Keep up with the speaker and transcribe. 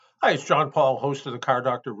Hi, it's John Paul, host of the Car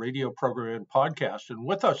Doctor radio program and podcast. And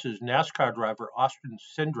with us is NASCAR driver Austin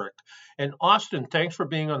Cindric. And Austin, thanks for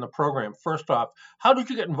being on the program. First off, how did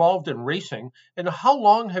you get involved in racing? And how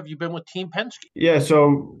long have you been with Team Penske? Yeah,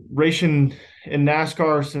 so racing in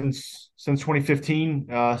NASCAR since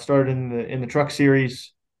 2015. Started in the Truck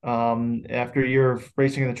Series. After a year of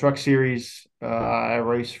racing in the Truck Series, I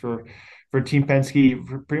raced for Team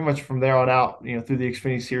Penske pretty much from there on out. Through the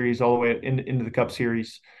Xfinity Series all the way into the Cup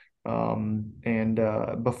Series. And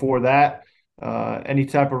Before that, any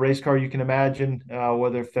type of race car you can imagine,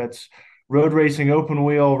 whether if that's road racing, open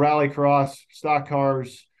wheel, rallycross, stock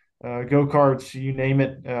cars, go-karts, you name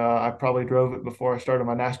it. I probably drove it before I started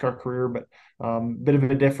my NASCAR career, but bit of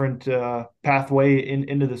a different pathway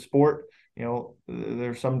into the sport.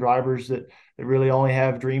 There's some drivers that really only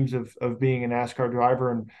have dreams of being a NASCAR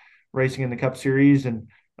driver and racing in the Cup Series. And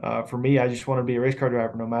For me, I just want to be a race car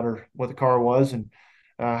driver, no matter what the car was and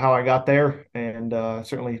how I got there. And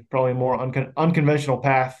Certainly, probably a more unconventional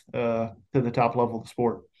path to the top level of the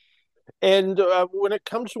sport. And when it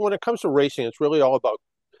comes to racing, it's really all about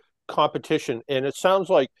competition. And it sounds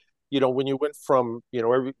like, when you went from,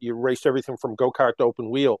 you raced everything from go-kart to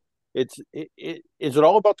open wheel. Is it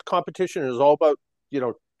all about the competition? Is it all about,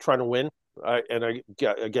 trying to win? I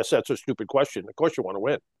guess that's a stupid question. Of course you want to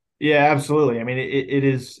win. Yeah, absolutely. I mean, it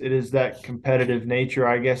is that competitive nature,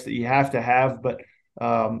 I guess, that you have to have. But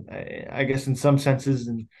I guess in some senses,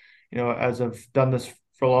 and as I've done this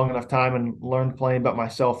for a long enough time and learned plenty about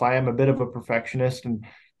myself, I am a bit of a perfectionist, and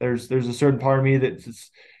there's a certain part of me that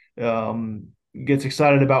just, gets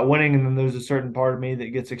excited about winning, and then there's a certain part of me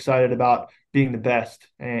that gets excited about being the best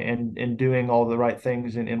and doing all the right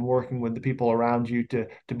things and working with the people around you to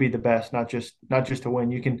be the best, not just to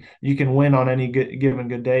win. You can win on any given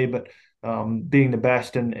good day, but being the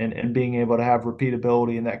best and being able to have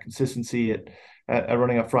repeatability and that consistency at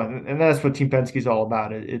running up front, and that's what Team Penske is all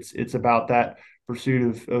about. It's about that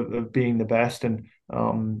pursuit of being the best and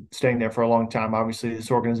staying there for a long time. Obviously,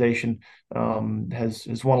 this organization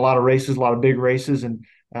has won a lot of races, a lot of big races, and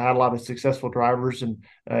had a lot of successful drivers, and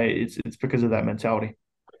it's because of that mentality.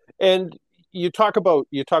 And you talk about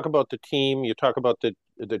the team, you talk about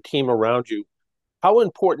the team around you. How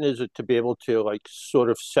important is it to be able to like sort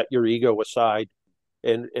of set your ego aside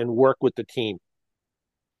and work with the team?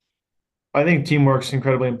 I think teamwork is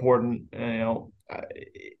incredibly important.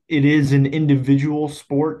 It is an individual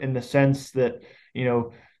sport in the sense that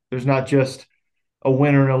there's not just a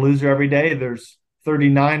winner and a loser every day. There's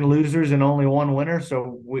 39 losers and only one winner.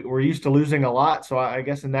 So we're used to losing a lot. So I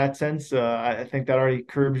guess in that sense, I think that already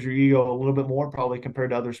curbs your ego a little bit more, probably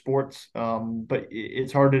compared to other sports. But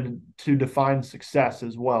it's hard to define success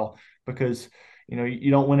as well, because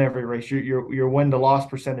you don't win every race. Your win to loss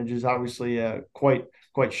percentage is obviously quite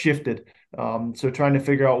shifted. So trying to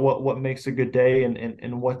figure out what makes a good day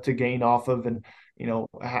and what to gain off of, and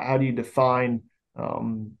how do you define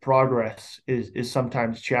progress is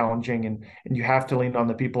sometimes challenging, and you have to lean on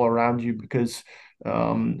the people around you, because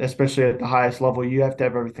especially at the highest level, you have to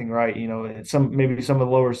have everything right. Maybe some of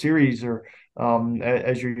the lower series, or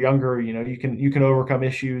as you're younger, you can overcome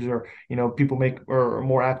issues, or people make or are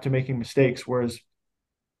more apt to making mistakes, whereas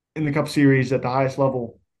in the Cup Series at the highest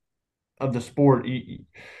level of the sport,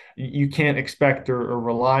 you can't expect or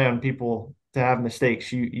rely on people to have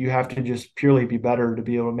mistakes. You have to just purely be better to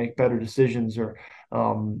be able to make better decisions, or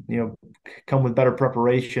um, you know come with better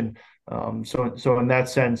preparation. So in that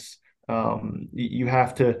sense, you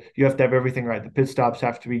have to have everything right. The pit stops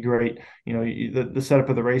have to be great. The setup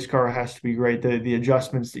of the race car has to be great. The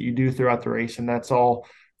adjustments that you do throughout the race, and that's all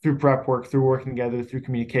through prep work, through working together, through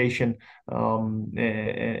communication.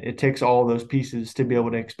 It takes all of those pieces to be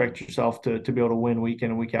able to expect yourself to be able to win week in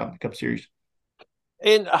and week out in the Cup Series.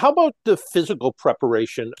 And how about the physical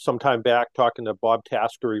preparation? Sometime back, talking to Bob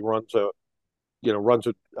Tasker, he runs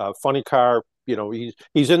a funny car.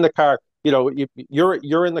 He's in the car.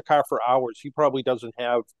 You're in the car for hours. He probably doesn't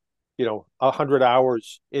have 100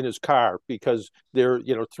 hours in his car, because they're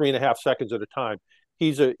 3.5 seconds at a time.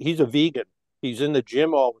 He's a vegan. He's in the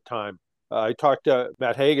gym all the time. I talked to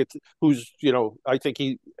Matt Hagan, who's I think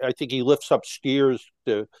he lifts up steers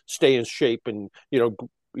to stay in shape, and he's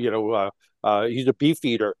a beef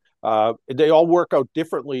eater. They all work out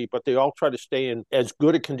differently, but they all try to stay in as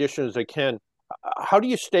good a condition as they can. How do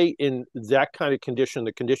you stay in that kind of condition,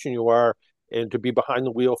 the condition you are, and to be behind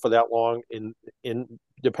the wheel for that long, in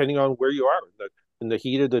depending on where you are in the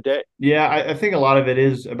heat of the day? Yeah, I think a lot of it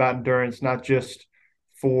is about endurance, not just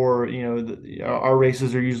for, our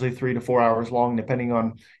races are usually 3 to 4 hours long, depending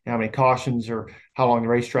on how many cautions or how long the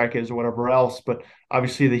racetrack is or whatever else. But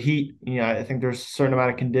obviously the heat, I think there's a certain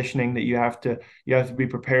amount of conditioning that you have to be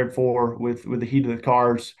prepared for with the heat of the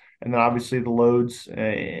cars, and then obviously the loads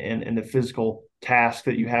and the physical task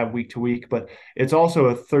that you have week to week. But it's also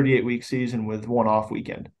a 38-week season with one off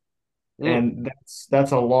weekend, Mm. and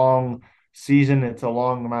that's a long season. It's a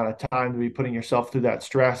long amount of time to be putting yourself through that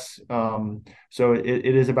stress. So it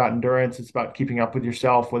is about endurance. It's about keeping up with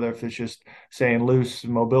yourself, whether if it's just staying loose,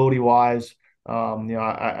 mobility wise.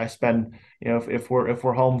 I spend, if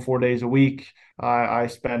we're home 4 days a week, I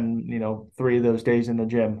spend, 3 of those days in the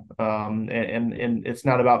gym. And it's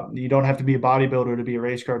not about, you don't have to be a bodybuilder to be a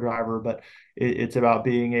race car driver, but it's about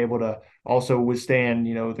being able to also withstand,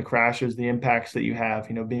 the crashes, the impacts that you have,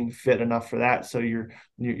 being fit enough for that. So your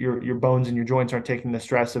bones and your joints aren't taking the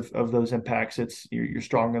stress of those impacts. It's you're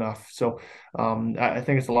strong enough. So I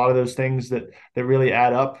think it's a lot of those things that really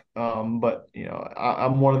add up. But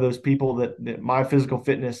I'm one of those people that my physical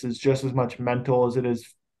fitness is just as much mental as it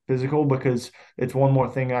is physical, because it's one more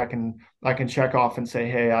thing I can check off and say,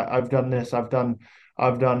 hey, I've done this. I've done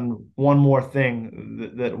one more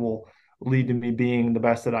thing that will lead to me being the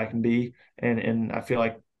best that I can be. And I feel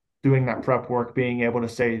like doing that prep work, being able to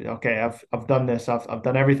say, okay, I've done this, I've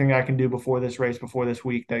done everything I can do before this race, before this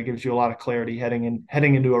week, that gives you a lot of clarity heading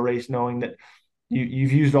into a race, knowing that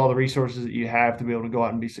you've used all the resources that you have to be able to go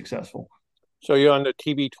out and be successful. So you're on the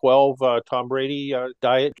TB12 Tom Brady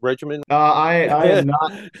diet regimen? I am Yeah.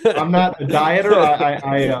 not. I'm not a dieter.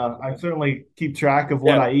 I certainly keep track of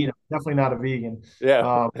what Yeah. I eat. I'm definitely not a vegan. Yeah.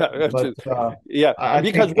 Um, but Yeah. I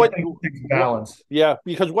Because think I think it takes what balance. yeah,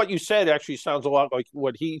 because what you said actually sounds a lot like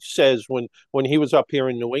what he says when he was up here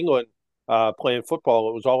in New England playing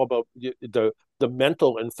football. It was all about the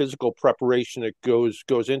mental and physical preparation that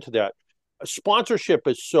goes into that. Sponsorship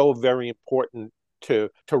is so very important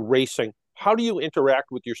to racing. How do you interact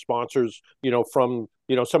with your sponsors, from,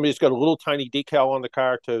 somebody who's got a little tiny decal on the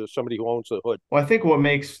car to somebody who owns the hood? Well, I think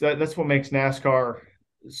that's what makes NASCAR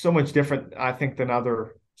so much different, I think, than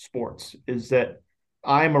other sports, is that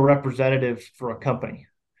I'm a representative for a company,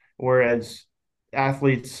 whereas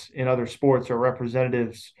athletes in other sports are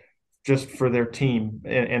representatives just for their team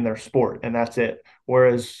and their sport, and that's it.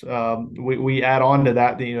 Whereas we add on to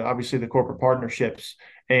that, obviously the corporate partnerships,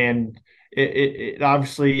 and it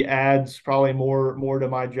obviously adds probably more to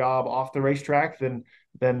my job off the racetrack than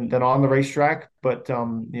on the racetrack. But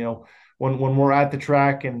when we're at the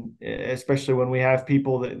track, and especially when we have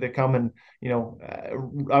people that come and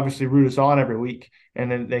obviously root us on every week, and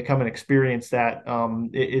then they come and experience that,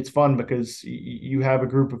 it's fun because you have a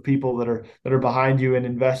group of people that are behind you and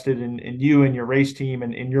invested in you and your race team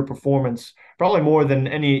and in your performance, probably more than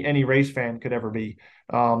any race fan could ever be.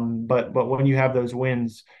 But when you have those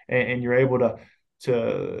wins, and you're able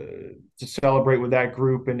to celebrate with that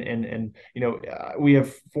group, and we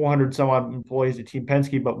have 400 some odd employees at Team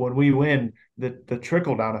Penske, but when we win, the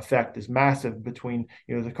trickle down effect is massive between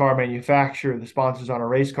the car manufacturer, the sponsors on our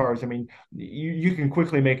race cars. I mean, you can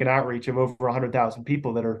quickly make an outreach of over 100,000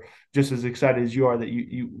 people that are just as excited as you are that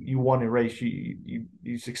you won a race,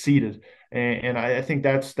 you succeeded. And I think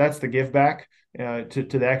that's the give back to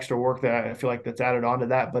the extra work that I feel like that's added on to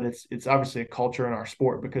that. But it's obviously a culture in our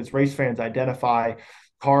sport, because race fans identify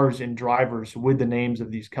cars and drivers with the names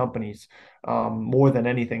of these companies, more than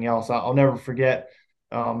anything else. I'll never forget.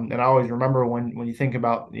 And I always remember when you think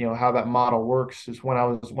about how that model works, is when I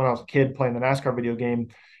was a kid playing the NASCAR video game.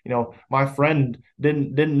 My friend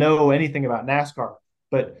didn't know anything about NASCAR,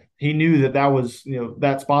 but he knew that was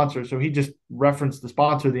that sponsor, so he just referenced the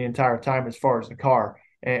sponsor the entire time as far as the car.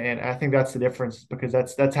 And I think that's the difference, because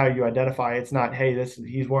that's how you identify. It's not, hey,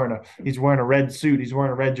 he's wearing a red suit, he's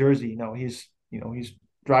wearing a red jersey. No, he's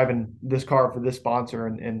driving this car for this sponsor,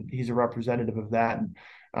 and he's a representative of that. And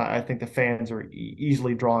I think the fans are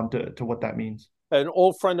easily drawn to what that means. An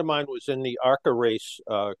old friend of mine was in the ARCA race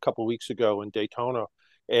a couple of weeks ago in Daytona,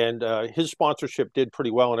 and his sponsorship did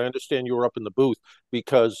pretty well. And I understand you were up in the booth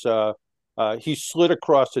because he slid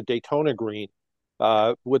across the Daytona green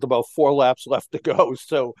with about 4 laps left to go.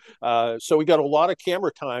 So we got a lot of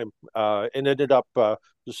camera time, and ended up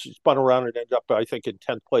spun around and ended up, I think, in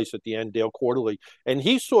 10th place at the end, Dale Quarterly. And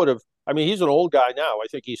he's sort of, I mean, he's an old guy now. I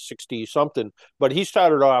think he's 60 something, but he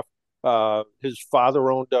started off, his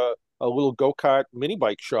father owned a little go-kart mini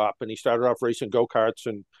bike shop, and he started off racing go-karts,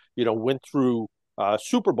 and went through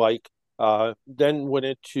Superbike, then went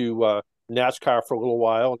into NASCAR for a little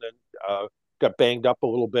while, and then got banged up a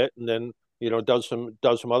little bit, and then does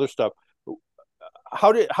some other stuff.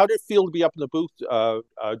 how did it feel to be up in the booth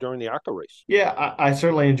during the ARCA race? Yeah, I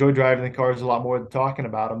certainly enjoy driving the cars a lot more than talking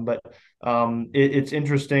about them, but it's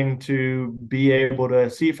interesting to be able to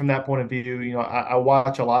see it from that point of view. I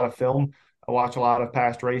watch a lot of film. I watch a lot of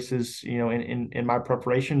past races, in my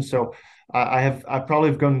preparation. So I probably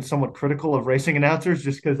have gone somewhat critical of racing announcers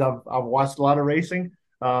just because I've watched a lot of racing.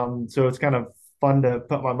 So it's kind of fun to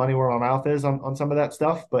put my money where my mouth is on some of that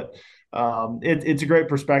stuff. But it's a great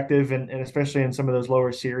perspective, and especially in some of those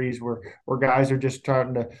lower series where guys are just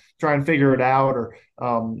trying to try and figure it out, or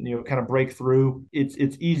kind of break through.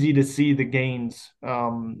 It's easy to see the gains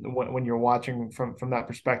when you're watching from that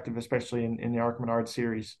perspective, especially in the ARCA Menard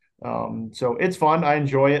series. So it's fun. I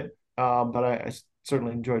enjoy it, but I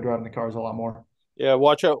certainly enjoy driving the cars a lot more. Yeah,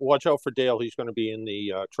 watch out for Dale. He's going to be in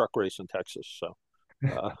the truck race in Texas. So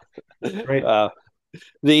uh, Great. uh,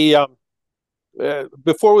 the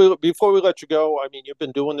before we let you go, I mean, you've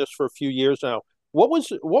been doing this for a few years now. What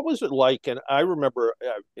was it like? And I remember,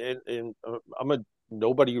 I'm a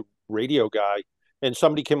nobody radio guy, and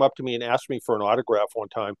somebody came up to me and asked me for an autograph one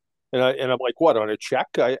time, and I'm like, what, on a check?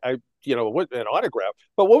 What, an autograph?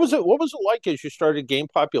 But what was it like as you started to gain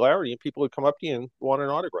popularity and people would come up to you and want an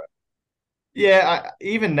autograph? Yeah,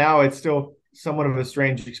 even now it's still somewhat of a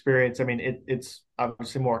strange experience. I mean, it's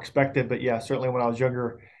obviously more expected, but yeah, certainly when I was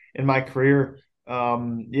younger in my career,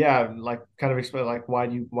 yeah, like kind of expect like why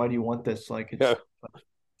do you want this? Like Yeah,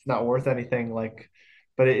 it's not worth anything. Like,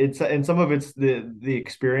 but it's and some of it's the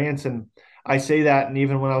experience, and I say that, and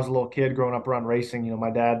even when I was a little kid growing up around racing,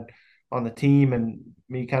 my dad on the team and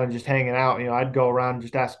me kind of just hanging out, I'd go around and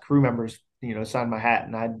just ask crew members, to sign my hat,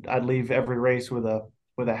 and I'd leave every race with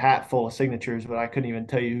a hat full of signatures, but I couldn't even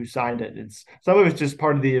tell you who signed it. It's some of it's just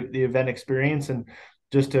part of the event experience, and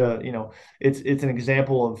just to it's an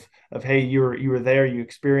example of hey, you were there, you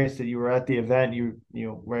experienced it, you were at the event, you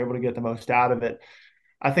were able to get the most out of it.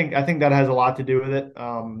 I think that has a lot to do with it.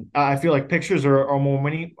 I feel like pictures are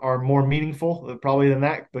more meaningful probably than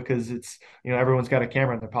that, because it's everyone's got a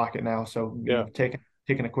camera in their pocket now, so yeah,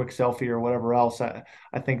 taking a quick selfie or whatever else.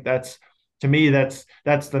 I think that's, to me, that's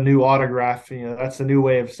the new autograph. That's the new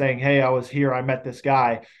way of saying, hey, I was here, I met this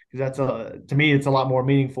guy. Because to me, it's a lot more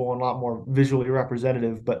meaningful and a lot more visually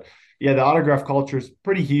representative. But yeah, the autograph culture is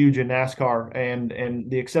pretty huge in NASCAR,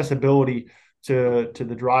 and the accessibility to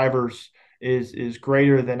the drivers is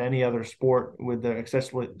greater than any other sport with the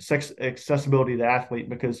accessibility to the athlete.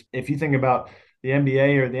 Because if you think about the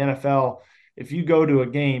NBA or the NFL, if you go to a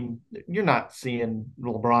game, you're not seeing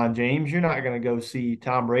LeBron James. You're not going to go see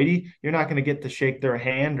Tom Brady. You're not going to get to shake their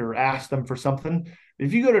hand or ask them for something.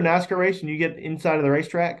 If you go to a NASCAR race and you get inside of the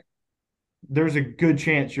racetrack, there's a good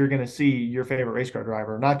chance you're going to see your favorite race car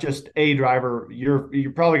driver, not just a driver. You're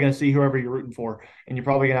probably going to see whoever you're rooting for, and you're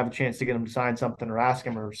probably going to have a chance to get them to sign something or ask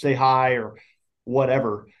him or say hi or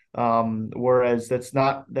whatever. Whereas that's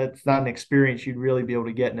not an experience you'd really be able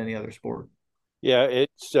to get in any other sport. yeah.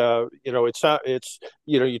 It's not. It's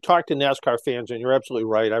you talk to NASCAR fans, and you're absolutely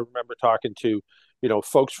right. I remember talking to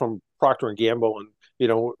folks from Procter and Gamble, and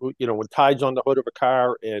when Tide's on the hood of a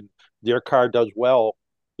car and their car does well,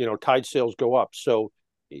 Tide sales go up. So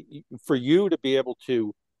for you to be able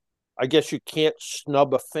to, I guess you can't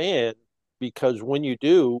snub a fan, because when you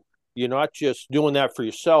do, you're not just doing that for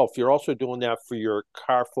yourself, you're also doing that for your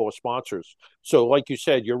car full of sponsors. So, like you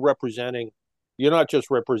said, you're not just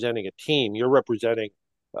representing a team, you're representing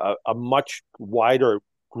a much wider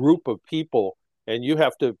group of people, and you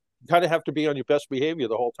have to kind of have to be on your best behavior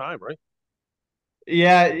the whole time, right?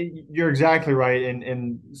 Yeah, you're exactly right.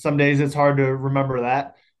 And some days it's hard to remember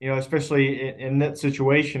that, especially in that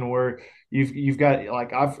situation where you've got,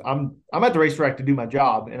 like, I'm at the racetrack to do my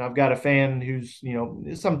job, and I've got a fan who's,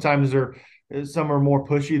 sometimes some are more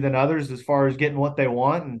pushy than others as far as getting what they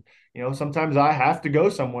want. And, sometimes I have to go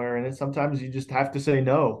somewhere, and sometimes you just have to say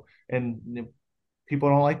no. And people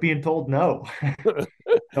don't like being told no.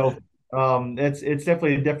 So it's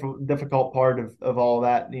definitely a difficult part of all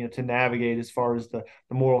that, to navigate as far as the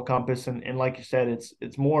moral compass. And like you said,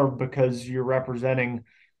 it's more because you're representing,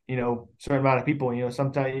 certain amount of people.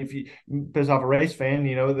 Sometimes if you piss off a race fan,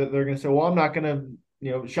 that they're going to say, well, I'm not going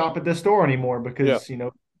to, shop at this store anymore Yeah, because,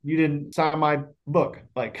 you didn't sign my book.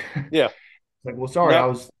 Like, yeah. like, well, sorry,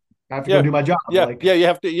 No, I have to go yeah, do my job. yeah, Like, yeah. You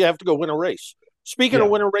have to go win a race. Speaking of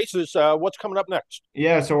yeah. winning races, what's coming up next?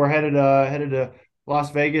 Yeah, so we're headed to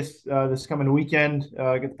Las Vegas this coming weekend.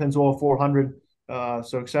 Get the Pennzoil 400.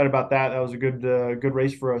 So excited about that. That was a good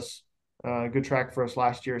race for us. Good track for us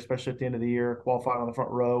last year, especially at the end of the year. Qualified on the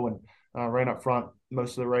front row and ran up front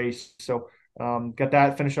most of the race. So got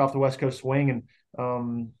that, finish off the West Coast swing,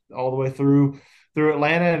 and all the way through through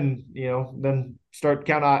Atlanta, and then start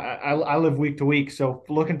counting. I live week to week, so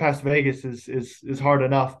looking past Vegas is hard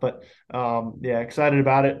enough. But yeah, excited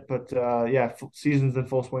about it. But yeah, season's in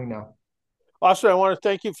full swing now. Austin, I want to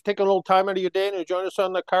thank you for taking a little time out of your day to join us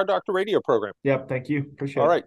on the Car Doctor radio program. Yep, thank you. Appreciate All it. right.